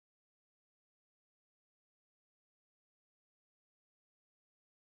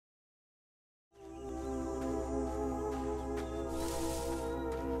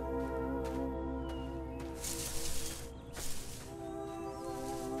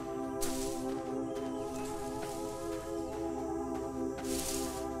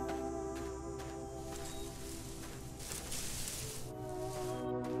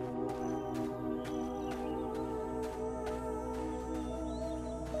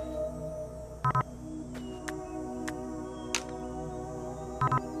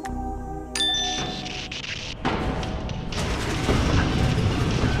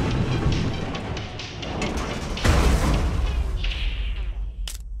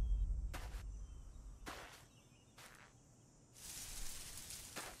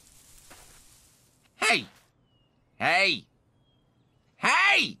Hey!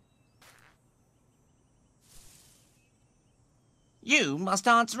 Hey! You must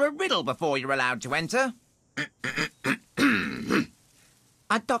answer a riddle before you're allowed to enter.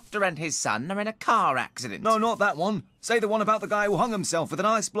 A doctor and his son are in a car accident. No, not that one. Say the one about the guy who hung himself with an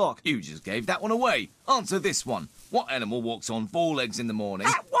ice block. You just gave that one away. Answer this one. What animal walks on 4 legs in the morning?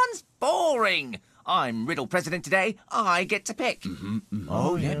 That one's boring. I'm riddle president today. I get to pick.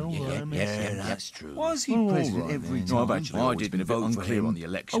 Oh, yeah, that's true. Why is he president every time? I've actually always been a bit unclear on the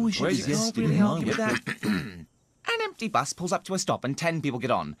election. Where's yesterday? An empty bus pulls up to a stop and 10 people get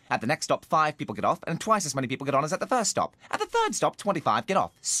on. At the next stop, 5 people get off, and twice as many people get on as at the first stop. At the third stop, 25 get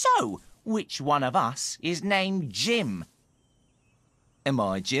off. So, which one of us is named Jim? Am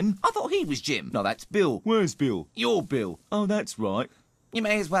I Jim? I thought he was Jim. No, that's Bill. Where's Bill? You're Bill. Oh, that's right. You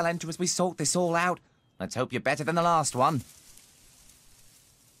may as well enter as we sort this all out. Let's hope you're better than the last one.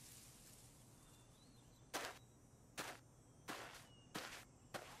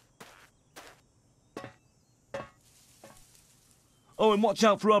 Oh, and watch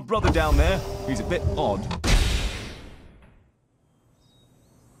out for our brother down there. He's a bit odd.